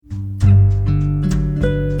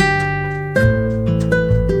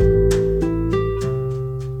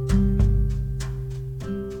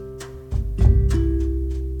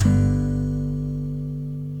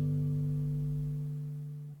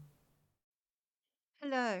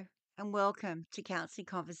Hello, and welcome to Counselling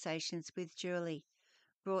Conversations with Julie,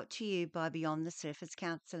 brought to you by Beyond the Surface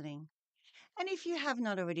Counselling. And if you have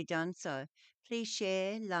not already done so, please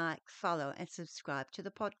share, like, follow, and subscribe to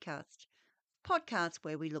the podcast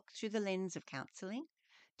where we look through the lens of counselling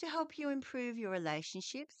to help you improve your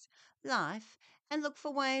relationships, life, and look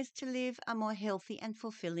for ways to live a more healthy and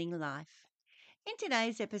fulfilling life. In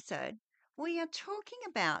today's episode, we are talking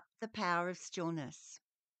about the power of stillness.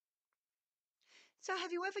 So,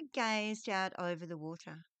 have you ever gazed out over the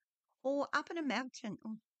water or up at a mountain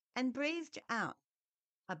and breathed out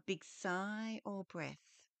a big sigh or breath?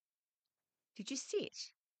 Did you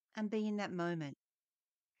sit and be in that moment?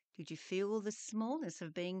 Did you feel the smallness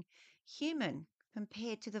of being human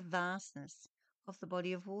compared to the vastness of the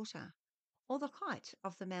body of water or the height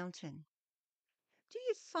of the mountain? Do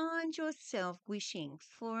you find yourself wishing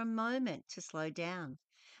for a moment to slow down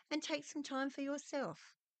and take some time for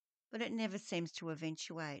yourself? But it never seems to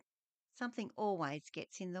eventuate. Something always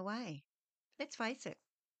gets in the way. Let's face it,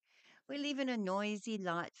 we live in a noisy,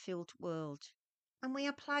 light filled world, and we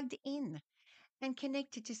are plugged in and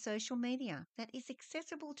connected to social media that is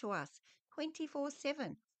accessible to us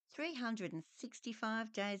 24/7,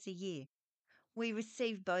 365 days a year. We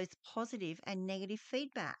receive both positive and negative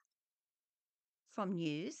feedback from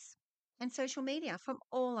news and social media from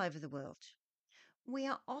all over the world. We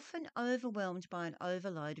are often overwhelmed by an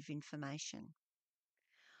overload of information.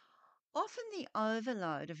 Often, the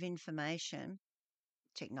overload of information,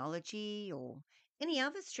 technology, or any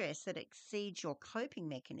other stress that exceeds your coping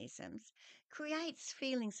mechanisms creates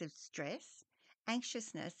feelings of stress,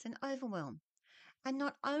 anxiousness, and overwhelm. And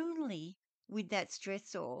not only with that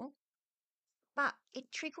stressor, but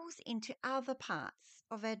it trickles into other parts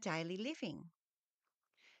of our daily living.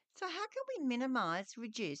 So, how can we minimize,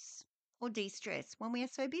 reduce, or de stress when we are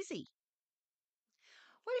so busy?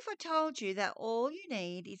 What if I told you that all you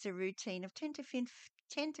need is a routine of 10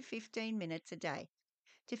 to 15 minutes a day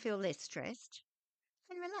to feel less stressed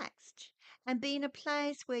and relaxed and be in a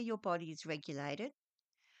place where your body is regulated,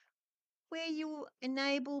 where it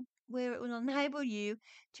will enable you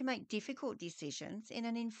to make difficult decisions in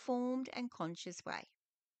an informed and conscious way?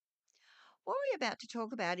 What we're about to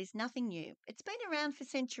talk about is nothing new. It's been around for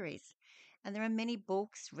centuries, and there are many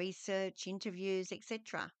books, research, interviews,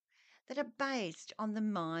 etc., that are based on the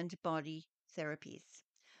mind body therapies,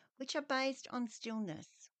 which are based on stillness,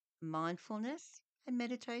 mindfulness, and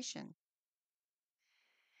meditation.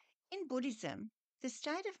 In Buddhism, the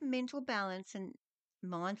state of mental balance and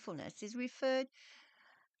mindfulness is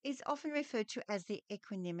often referred to as the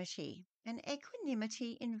equanimity. And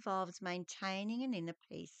equanimity involves maintaining an inner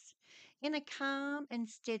peace, in a calm and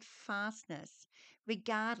steadfastness,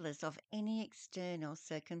 regardless of any external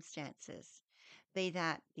circumstances, be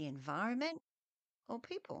that the environment or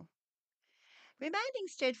people. Remaining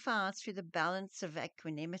steadfast through the balance of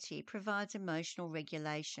equanimity provides emotional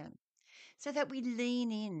regulation so that we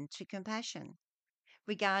lean into compassion,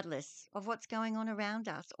 regardless of what's going on around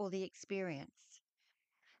us or the experience.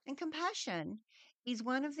 And compassion is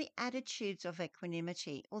one of the attitudes of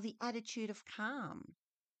equanimity or the attitude of calm.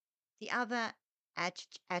 The other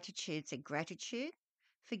attitudes are gratitude,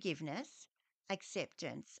 forgiveness,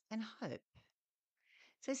 acceptance, and hope.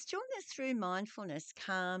 So, stillness through mindfulness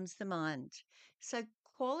calms the mind. So,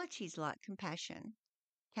 qualities like compassion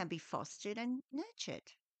can be fostered and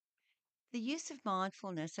nurtured. The use of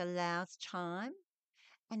mindfulness allows time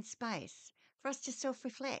and space for us to self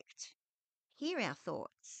reflect, hear our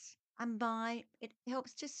thoughts, and by it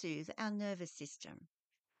helps to soothe our nervous system.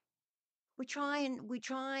 We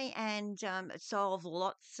try and solve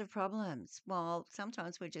lots of problems while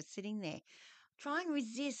sometimes we're just sitting there. Try and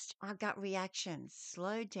resist our gut reactions.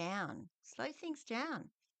 Slow down, slow things down,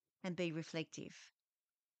 and be reflective.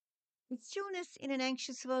 Is stillness in an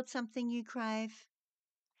anxious world something you crave?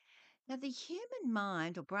 Now, the human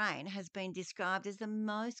mind or brain has been described as the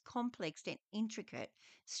most complex and intricate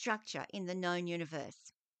structure in the known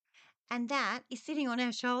universe, and that is sitting on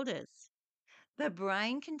our shoulders. The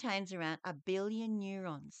brain contains around a billion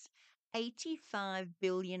neurons, 85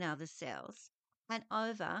 billion other cells, and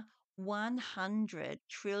over 100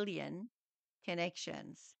 trillion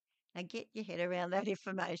connections. Now, get your head around that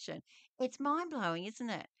information. It's mind blowing, isn't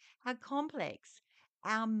it? How complex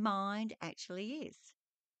our mind actually is.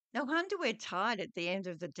 No wonder we're tired at the end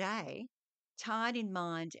of the day, tired in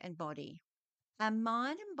mind and body. Our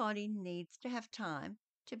mind and body needs to have time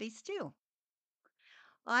to be still.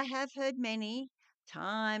 I have heard many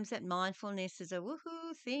times that mindfulness is a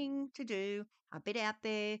woohoo thing to do, a bit out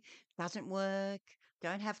there, doesn't work,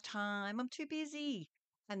 don't have time, I'm too busy,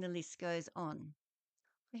 and the list goes on.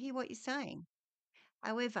 I hear what you're saying.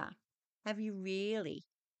 However, Have you really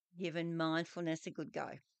given mindfulness a good go?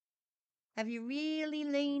 Have you really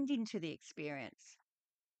leaned into the experience?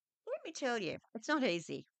 Let me tell you, it's not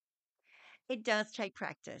easy. It does take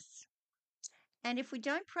practice. And if we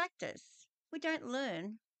don't practice, we don't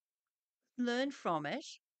learn from it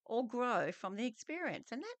or grow from the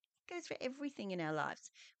experience. And that goes for everything in our lives.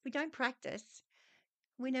 If we don't practice,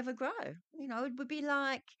 we never grow. It would be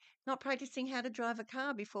like not practicing how to drive a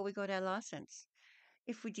car before we got our license.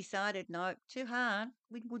 If we decided, no, too hard,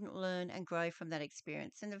 we wouldn't learn and grow from that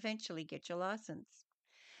experience and eventually get your license.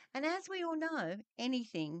 And as we all know,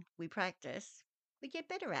 anything we practice, we get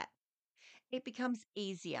better at. It becomes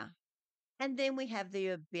easier. And then we have the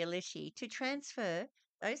ability to transfer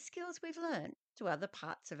those skills we've learned to other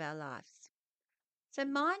parts of our lives. So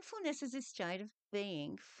mindfulness is a state of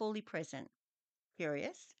being fully present,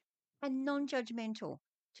 curious, and non judgmental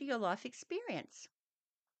to your life experience,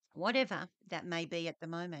 whatever that may be at the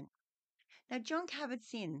moment. Now, John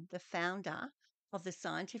Kabat-Zinn, the founder of the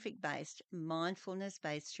scientific based mindfulness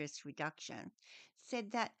based stress reduction,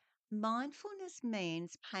 said that mindfulness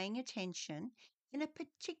means paying attention in a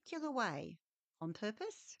particular way on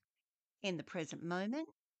purpose, in the present moment,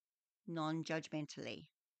 non judgmentally.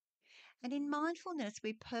 And in mindfulness,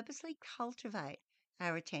 we purposely cultivate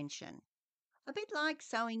our attention, a bit like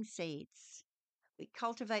sowing seeds. We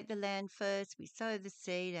cultivate the land first, we sow the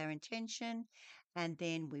seed, our intention, and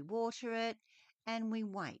then we water it and we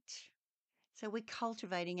wait. So we're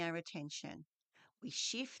cultivating our attention. We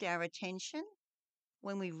shift our attention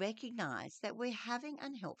when we recognize that we're having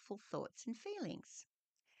unhelpful thoughts and feelings.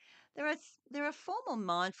 There are formal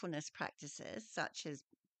mindfulness practices such as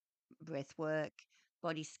breath work,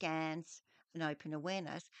 body scans, and open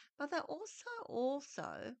awareness, but there are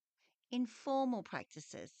also informal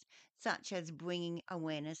practices such as bringing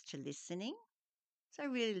awareness to listening. So,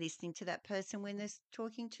 really listening to that person when they're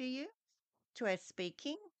talking to you, to our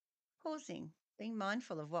speaking, pausing, being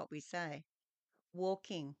mindful of what we say,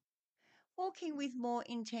 walking, walking with more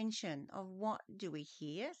intention of what do we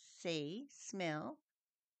hear, see, smell,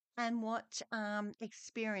 and what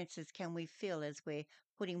experiences can we feel as we're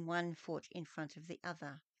putting one foot in front of the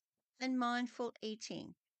other. And mindful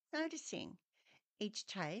eating, noticing each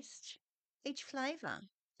taste, each flavor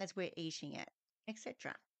as we're eating it,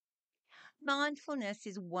 etc. Mindfulness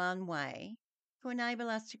is one way to enable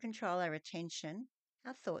us to control our attention,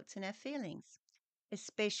 our thoughts, and our feelings,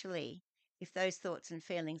 especially if those thoughts and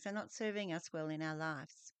feelings are not serving us well in our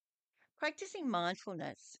lives. Practicing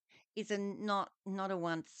mindfulness is not a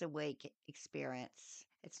once a week experience.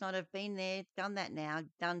 It's not I've been there, done that now,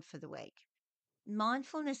 done for the week.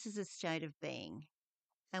 Mindfulness is a state of being,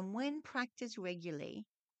 and when practiced regularly,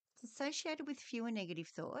 it's associated with fewer negative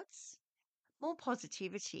thoughts, more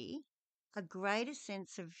positivity, a greater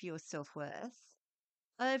sense of your self worth,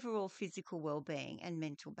 overall physical well-being and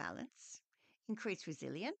mental balance, increased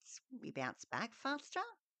resilience, we bounce back faster,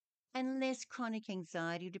 and less chronic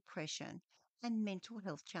anxiety, depression, and mental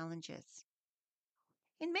health challenges.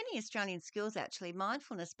 In many Australian schools, actually,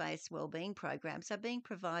 mindfulness based wellbeing programs are being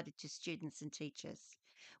provided to students and teachers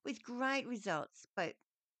with great results, both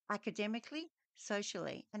academically,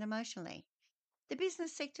 socially, and emotionally. The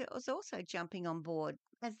business sector is also jumping on board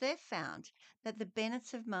as they've found that the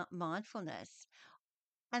benefits of mindfulness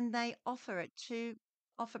and they offer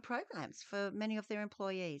programs for many of their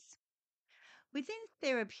employees. Within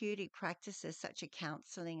therapeutic practices such as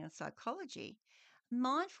counseling and psychology,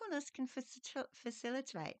 mindfulness can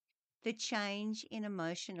facilitate the change in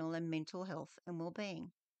emotional and mental health and well-being.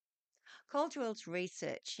 Caldwell's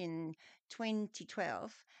research in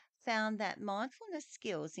 2012 found that mindfulness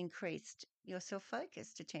skills increased your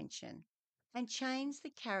self-focused attention and changed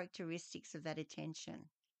the characteristics of that attention.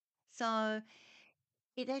 So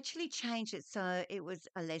it actually changed it so it was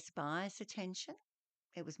a less biased attention,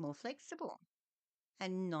 it was more flexible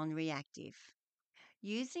and non reactive.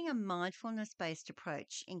 Using a mindfulness based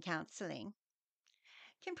approach in counseling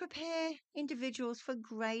can prepare individuals for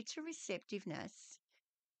greater receptiveness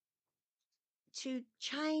to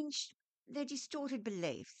change their distorted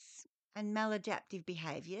beliefs and maladaptive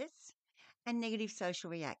behaviors and negative social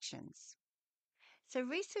reactions. So,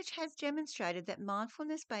 research has demonstrated that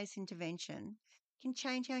mindfulness based intervention can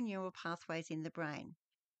change our neural pathways in the brain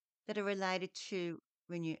that are related to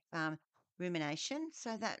rumination.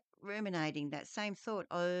 So, that ruminating that same thought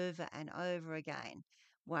over and over again,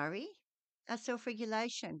 worry, our self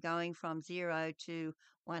regulation going from 0 to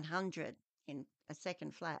 100 in a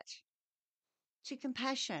second flat, to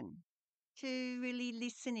compassion, to really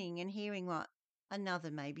listening and hearing what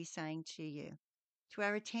another may be saying to you, to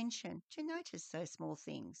our attention to notice those small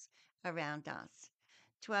things around us,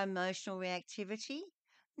 to our emotional reactivity,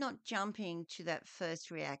 not jumping to that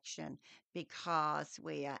first reaction because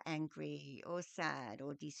we are angry or sad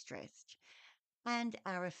or distressed, and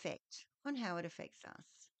our effect on how it affects us.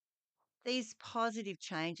 These positive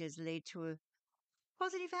changes lead to a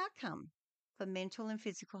positive outcome for mental and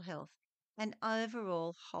physical health and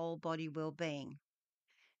overall whole body well-being.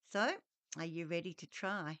 So, are you ready to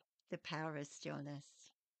try the power of stillness?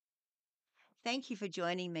 Thank you for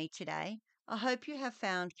joining me today. I hope you have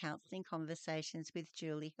found counseling conversations with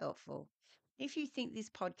Julie helpful. If you think this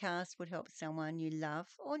podcast would help someone you love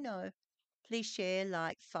or know, please share,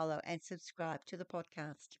 like, follow, and subscribe to the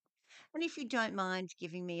podcast. And if you don't mind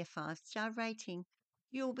giving me a 5-star rating,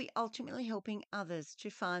 you'll be ultimately helping others to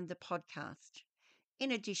find the podcast.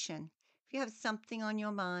 In addition, if you have something on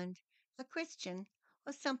your mind, a question,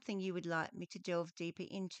 or something you would like me to delve deeper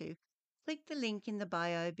into, click the link in the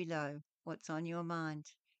bio below. What's on your mind?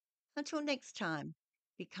 Until next time,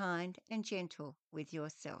 be kind and gentle with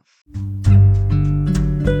yourself.